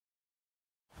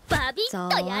バビッと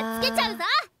やっつけちゃうぞ。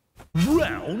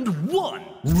 Round 1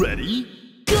 Ready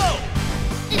Go!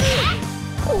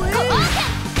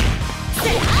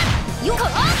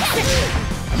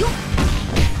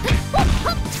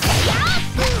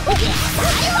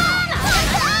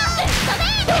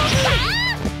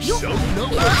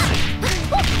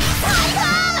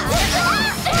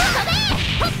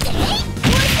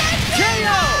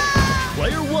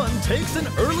 ！Player 1 takes an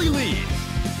early lead.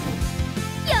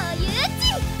 余裕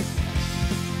値。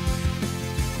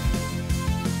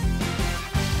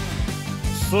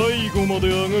最後まで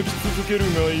あがき続ける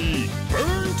がいい。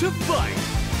 Burn to fight.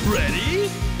 Ready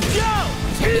Go!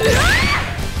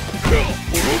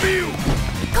 滅びよ。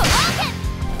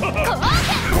愚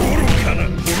かな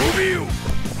滅びよ。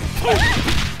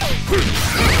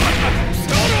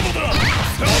さらばだ。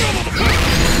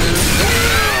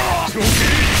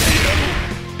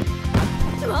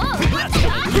もう終わったよ。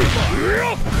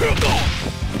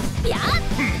やっ。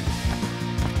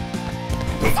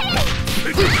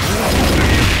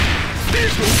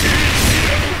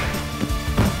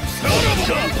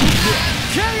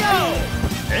KO!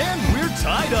 And we're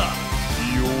tied up.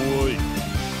 弱い。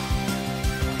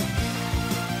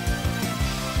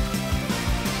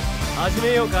始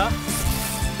めようか。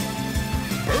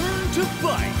 Burn to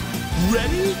fight.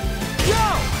 Ready Go!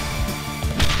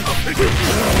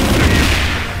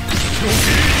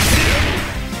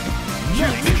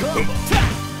 MadKof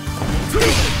attack.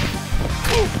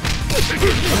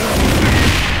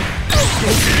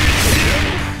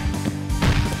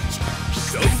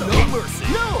 Show no mercy.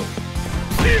 No.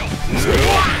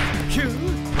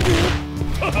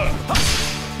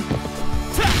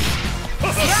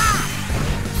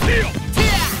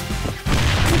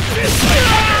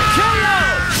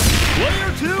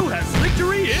 Player 2 has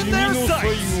victory in their sights. 最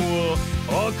後は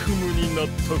悪夢になっ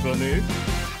たかね。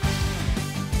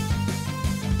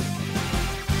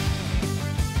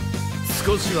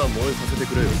少しは燃えさせて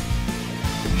くれよ。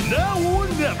 Now or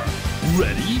never.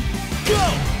 Ready Go!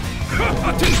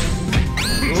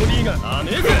 ノリが甘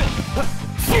えぜ。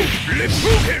烈風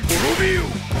剣滅びよ。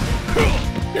ノ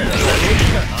リ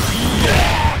が甘いや。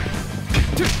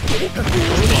ノリが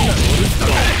乗るした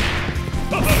ね。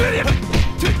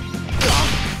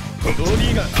ノリ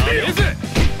が甘えぜ。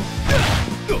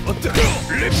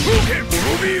烈風剣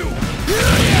滅びよ。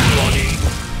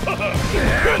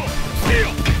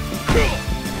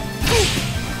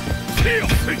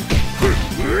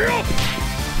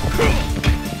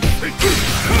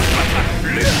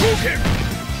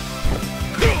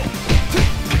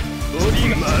ノリ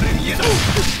が丸見えだ。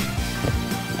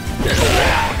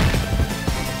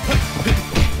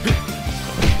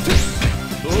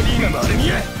ノリが丸見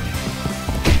え。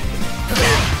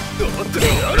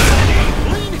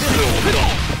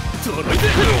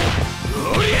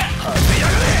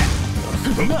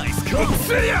Nice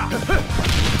cover.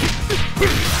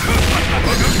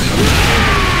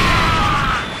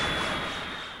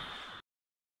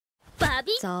 バビ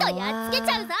ッとやっつけち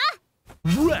ゃうぞ。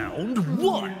 Round 1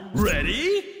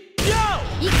 Ready Go!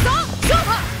 行くぞ。勝負。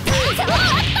終わ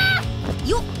った。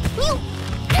よっにょよ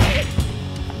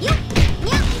っに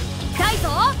ゃ痛いぞ。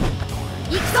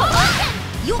行くぞ。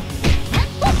よっ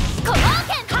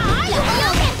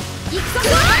行くぞ。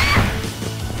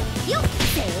よっ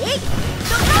せい。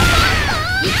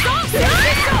行くぞ。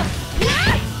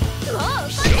もう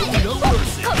怒ってる。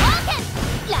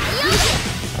ライオン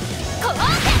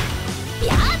や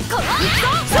っこわいくぞ。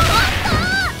ちょっと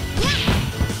にゃ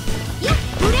よっ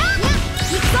うりゃにゃ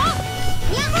いくぞ。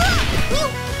にゃにゅ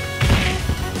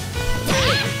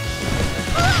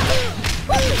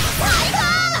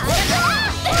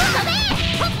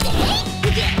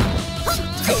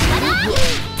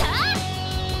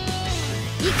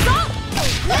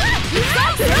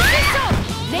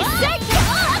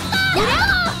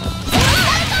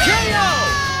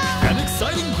An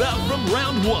exciting bout from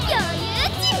round 1.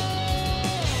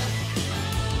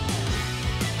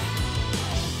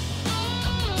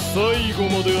 最後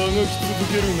まであがき続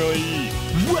けるがいい。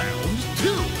 Round 2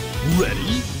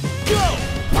 Ready Go!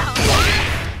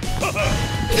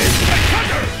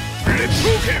 烈風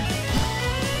剣。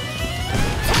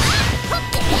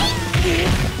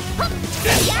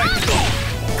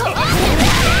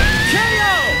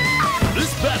 KO!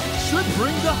 This battle should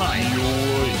bring the high. 弱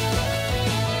い。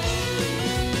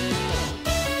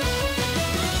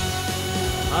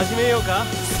始めようか。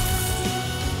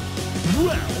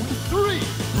 Round 3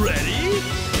 Ready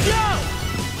Go!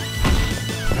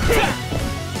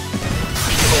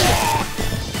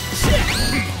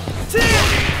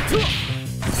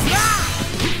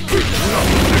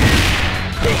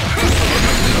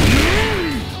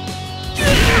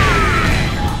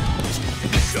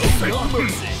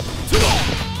 mercy.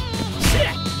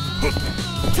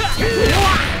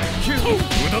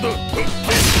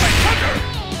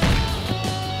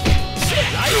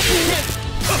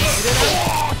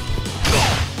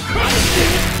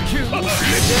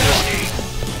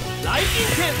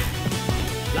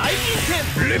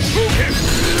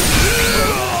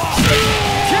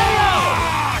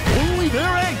 Only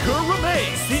their anchor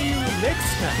remains. See you next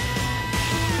time.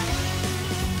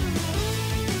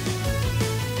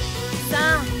 さ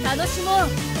あ楽しもう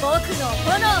僕の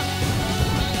炎。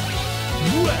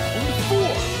 Round 4.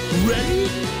 Ready?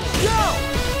 Go!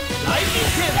 Lightning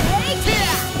hit!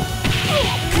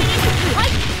 はい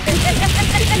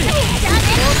じゃあね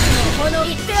僕の炎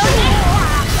言っておい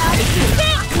で KO!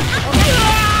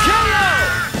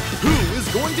 Who is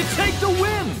going to take the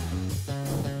win?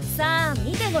 さあ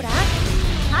見てごらん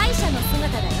敗者の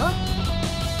姿だよ。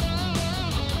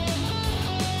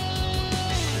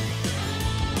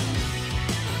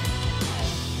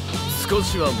少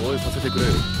しは燃えさせてくれ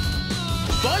よ。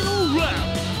Final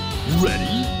round.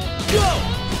 Ready? Go!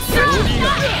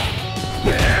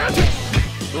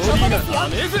 ボディがダ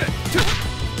メージ。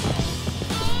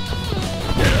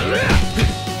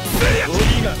ボデ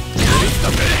ィが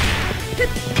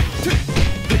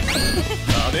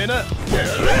ダメな。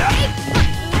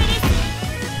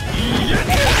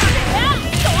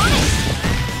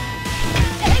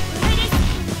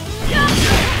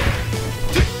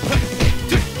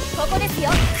ここですよ。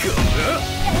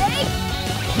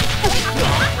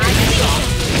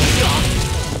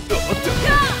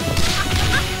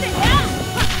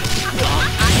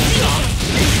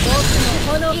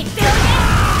この言っておけ。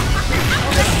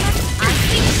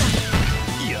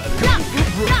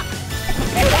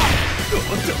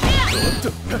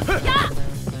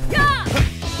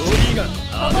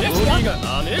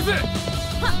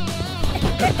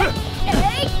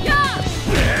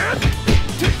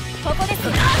ここです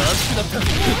よ。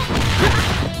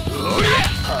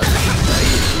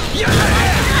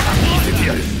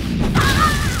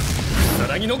さ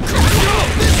らぎの拳を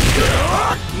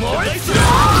もう一度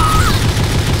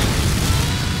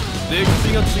出口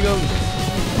が違うんだ。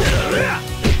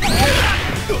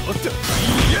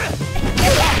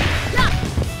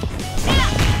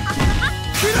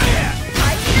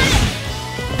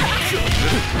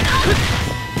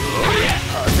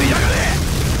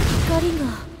光が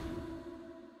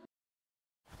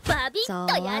バビッ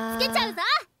とやっつけちゃうぞ。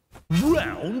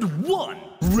 Round 1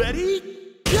 Ready?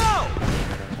 Go!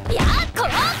 やっこう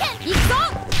けんいくぞ。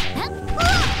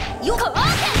よこうけ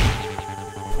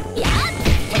んやっ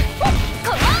こ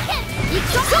うけんいく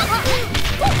ぞ。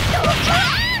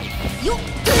よっ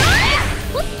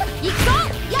いくぞ。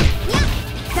やっにゃ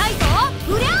大ぞう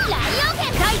りゃライオンけ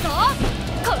ん大ぞ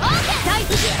こうけん大ぞ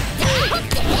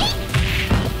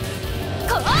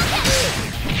こうけん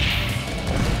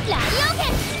ライオンけ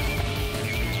ん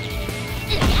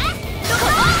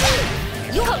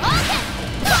よこうけん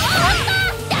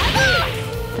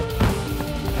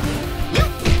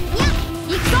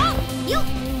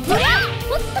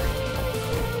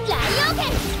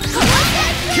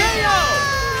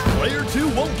Player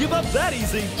 2 won't give up that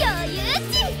easy. 余裕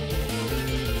値。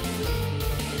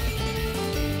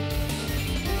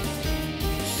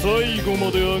最後ま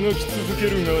であがき続け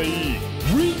るがいい。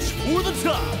Reach for the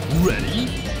top. Ready?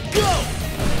 Go!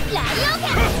 ライオンけ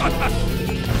ん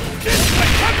Get my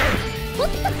thunder!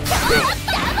 ダ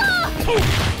ボ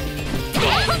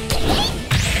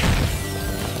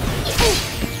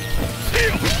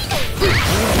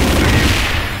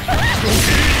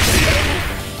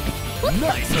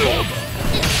Nice over!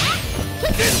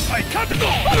 Get my thunder!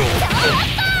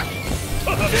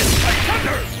 Get my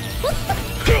thunder!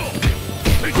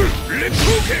 Let's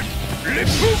hook him!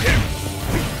 Let's hook him!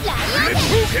 Let's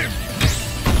hook him!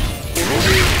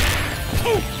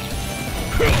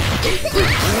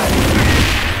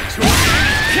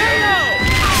 KO!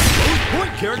 Both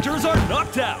point characters are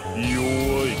knocked out.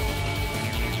 Yoi.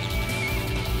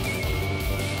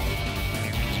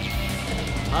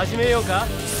 始めようか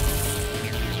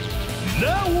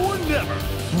Now or never.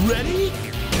 Ready?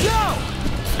 Go!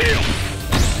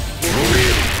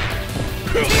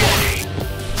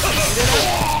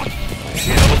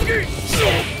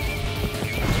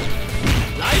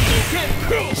 Lightning kick!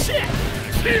 Shit!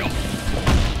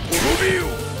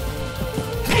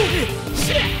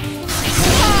 Shit!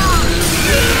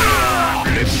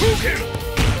 Let's hook him!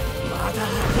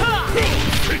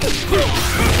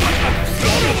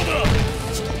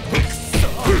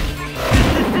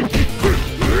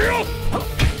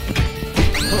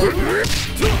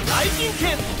 Lightning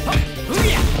kick!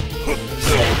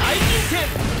 Lightning kick!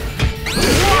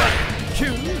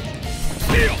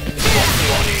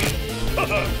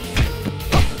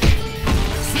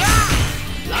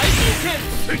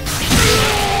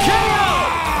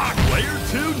 Player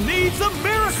 2 needs a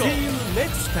miracle! See you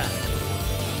next time.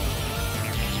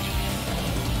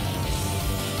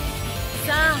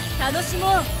 さあ楽しも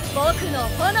う僕の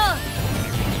炎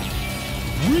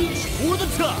Reach for the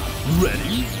top!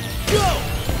 Ready? Go!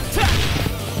 Tap!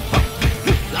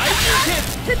 Lightning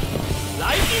kick!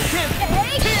 Lightning kick!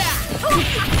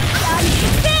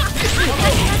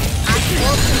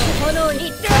 僕の炎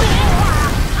に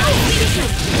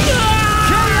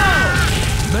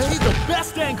May the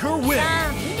best anchor win! さ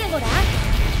あ見てごらん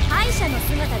敗者の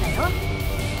姿だよ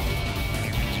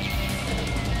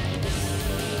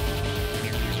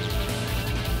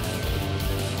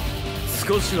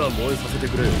少しは燃えさせて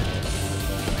くれよ。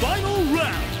 Final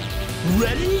round!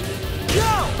 Ready? Go!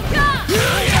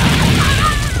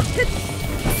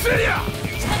 せや。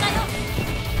下だよ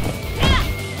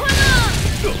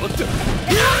炎おっと。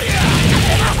え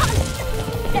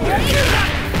い